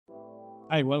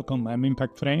Hi, welcome. I'm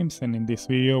ImpactFrames, and in this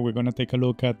video we're going to take a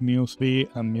look at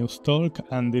MuseV and MuseTalk,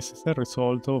 and this is the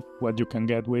result of what you can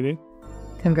get with it.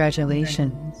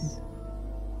 Congratulations.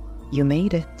 You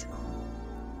made it.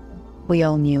 We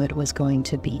all knew it was going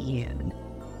to be you.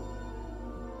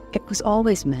 It was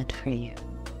always meant for you.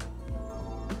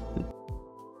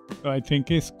 So I think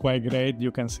it's quite great.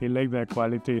 You can see like the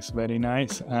quality is very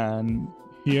nice, and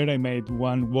here I made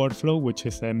one workflow, which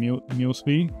is a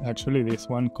MuseV. Actually, this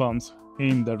one comes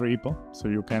in the repo, so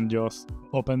you can just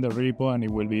open the repo and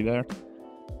it will be there.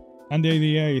 And the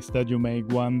idea is that you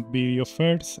make one video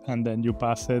first and then you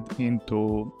pass it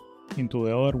into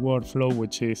the other workflow,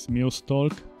 which is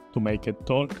MuseTalk, to make it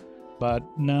talk. But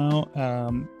now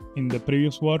in the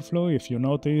previous workflow, if you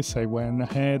notice, I went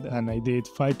ahead and I did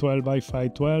 512 by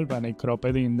 512 and I cropped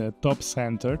it in the top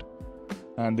center.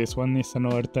 And this one is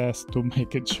another test to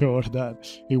make it sure that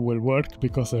it will work,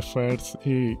 because at first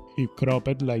it cropped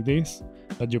it like this.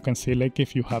 But you can see like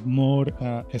if you have more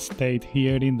state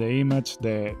here in the image,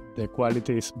 the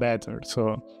quality is better.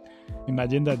 So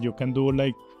imagine that you can do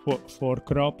like four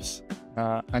crops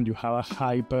and you have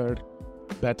a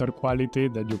better quality,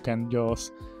 that you can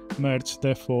just merge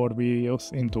the 4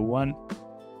 videos into one.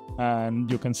 And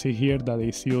you can see here that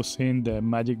it's using the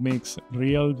Magic Mix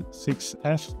Real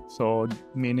 6F, so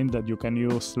meaning that you can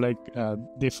use like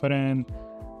different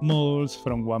modes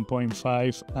from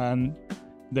 1.5, and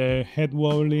the head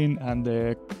wobbling and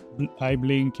the eye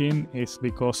blinking is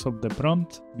because of the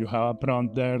prompt. You have a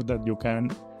prompt there that you can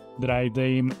drive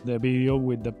the video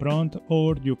with the prompt,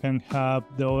 or you can have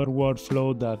the other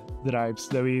workflow that drives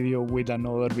the video with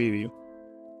another video.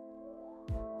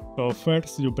 So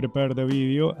first you prepare the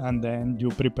video and then you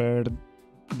prepare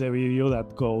the video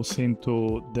that goes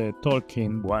into the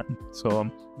talking one.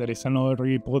 So there is another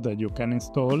repo that you can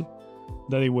install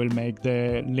that it will make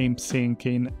the lip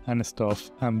syncing and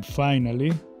stuff. And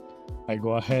finally, I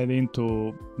go ahead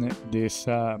into this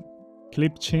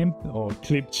Clipchamp or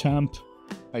Clipchamp.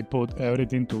 I put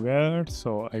everything together.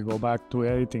 So I go back to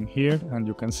editing here and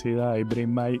you can see that I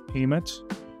bring my image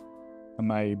and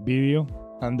my video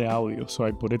and the audio, so I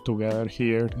put it together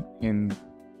here in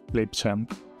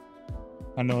Clipchamp.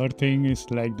 Another thing is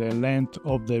like the length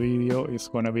of the video is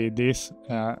gonna be this.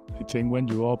 I think when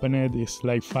you open it, it's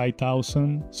like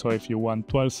 5,000. So if you want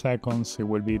 12 seconds, it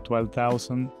will be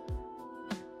 12,000.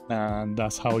 And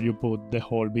that's how you put the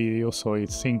whole video, so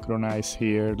it's synchronized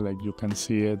here, like you can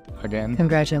see it again.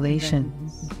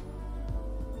 Congratulations.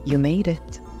 You made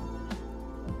it.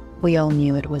 We all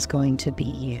knew it was going to be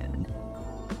you.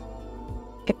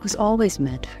 It was always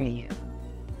meant for you.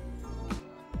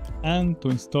 And to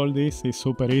install this is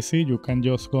super easy. You can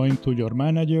just go into your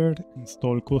manager,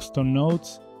 install custom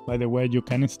nodes. By the way, you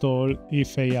can install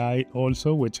If AI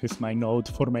also, which is my node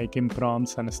for making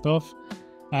prompts and stuff.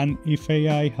 And If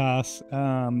AI has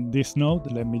this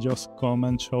node, let me just come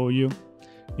and show you.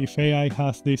 If AI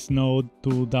has this node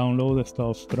to download the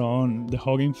stuff from the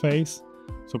Hugging Face.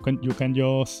 So you can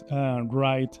just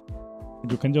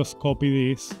you can just copy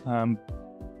this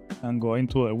and go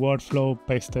into the workflow,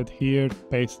 paste it here,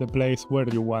 paste the place where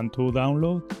you want to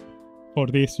download. For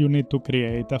this, you need to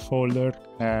create a folder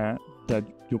that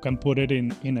you can put it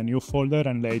in a new folder,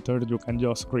 and later you can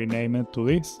just rename it to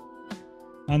this.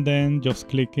 And then just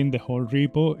click in the whole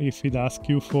repo. If it asks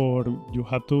you you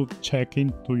have to check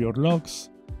into your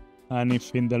logs. And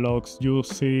if in the logs you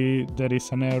see there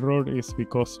is an error, it's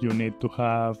because you need to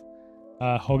have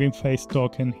a Hugging Face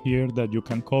token here that you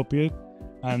can copy it.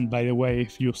 And by the way,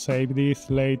 if you save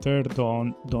this later,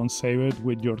 don't save it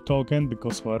with your token,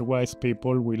 because otherwise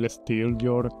people will steal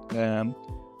your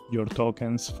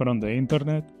tokens from the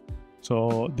internet.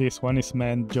 So this one is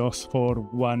meant just for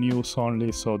one use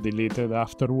only, so delete it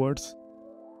afterwards.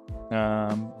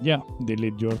 Yeah,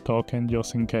 delete your token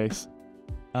just in case.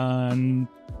 And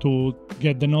to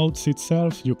get the nodes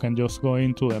itself, you can just go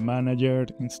into the manager,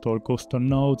 install custom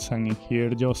nodes, and in here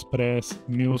just press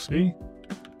MuseV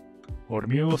or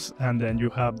Muse, and then you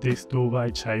have these two by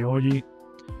Chayoji,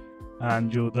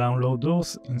 and you download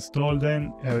those, install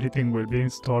them, everything will be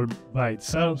installed by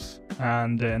itself,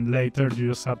 and then later you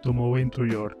just have to move into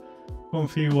your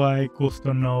comfyui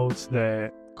custom nodes, the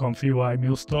comfyui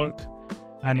MuseTalk,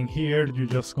 and in here you're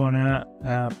just gonna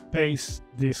paste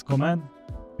this command,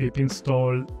 pip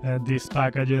install these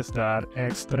packages that are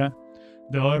extra.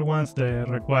 The other ones, the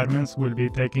requirements will be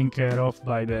taken care of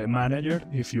by the manager.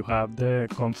 If you have the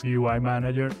comfyui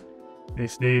manager,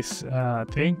 is this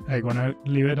thing. I'm gonna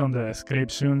leave it on the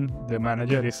description. The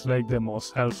manager is like the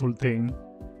most helpful thing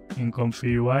in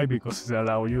comfyui because it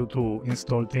allows you to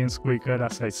install things quicker.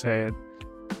 As I said,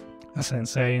 as I'm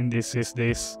saying, this is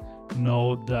this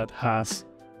node that has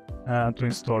to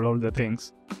install all the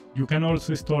things. You can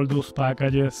also install those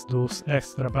packages, those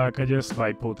extra packages,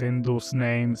 by putting those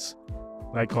names,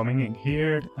 by coming in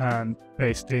here and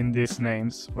pasting these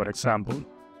names. For example,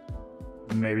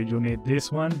 maybe you need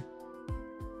this one,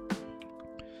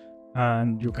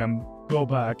 and you can go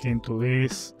back into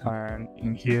this, and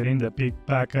in here in the pick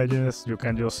packages you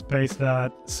can just paste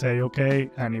that, say OK,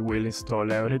 and it will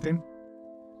install everything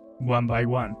one by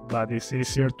one. But it's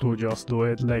easier to just do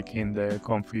it like in the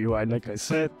comfyui, like I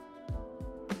said.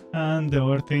 And the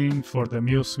other thing for the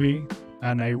MuseV,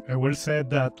 and I will say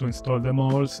that to install the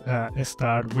modes,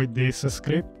 start with this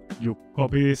script. You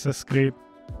copy this script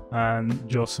and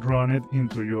just run it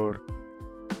into your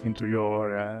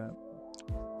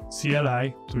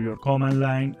CLI, to your command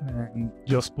line, and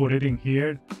just put it in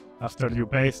here. After you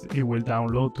paste, it will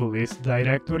download to this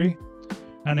directory,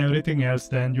 and everything else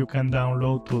then you can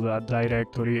download to that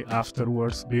directory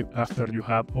afterwards, after you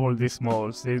have all these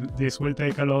modes. This will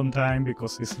take a long time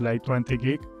because it's like 20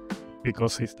 gig,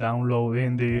 because it's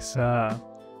downloading these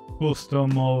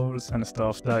custom modes and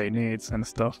stuff that it needs and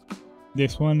stuff.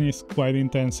 This one is quite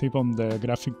intensive on the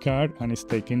graphic card, and it's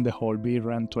taking the whole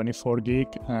VRAM 24 gig,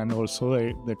 and also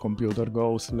the computer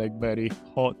goes like very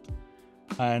hot.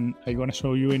 And I'm gonna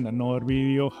show you in another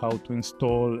video how to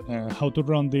install, how to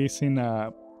run this in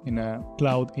a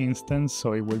cloud instance,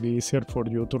 so it will be easier for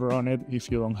you to run it if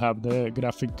you don't have the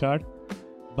graphic card.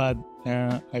 But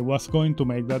I was going to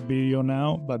make that video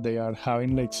now, but they are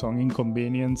having like some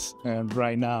inconvenience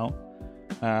right now.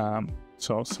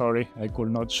 So sorry, I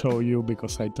could not show you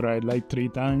because I tried like 3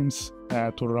 times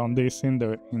to run this in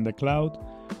the cloud,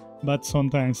 but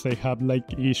sometimes they have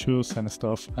like issues and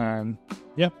stuff, and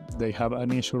yeah, they have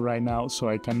an issue right now, so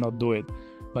I cannot do it.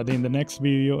 But in the next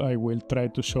video I will try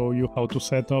to show you how to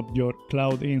set up your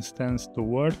cloud instance to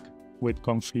work with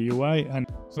comfyui. And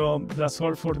so that's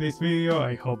all for this video.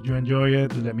 I hope you enjoy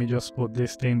it. Let me just put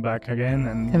this thing back again,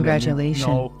 and congratulations, let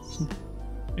me know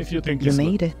if you think you it's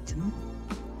made good. it.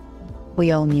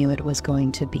 We all knew it was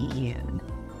going to be you.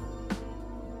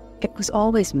 It was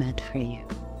always meant for you.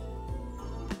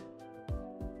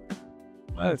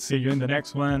 Well, see you in the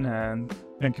next one, and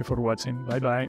thank you for watching. Bye bye.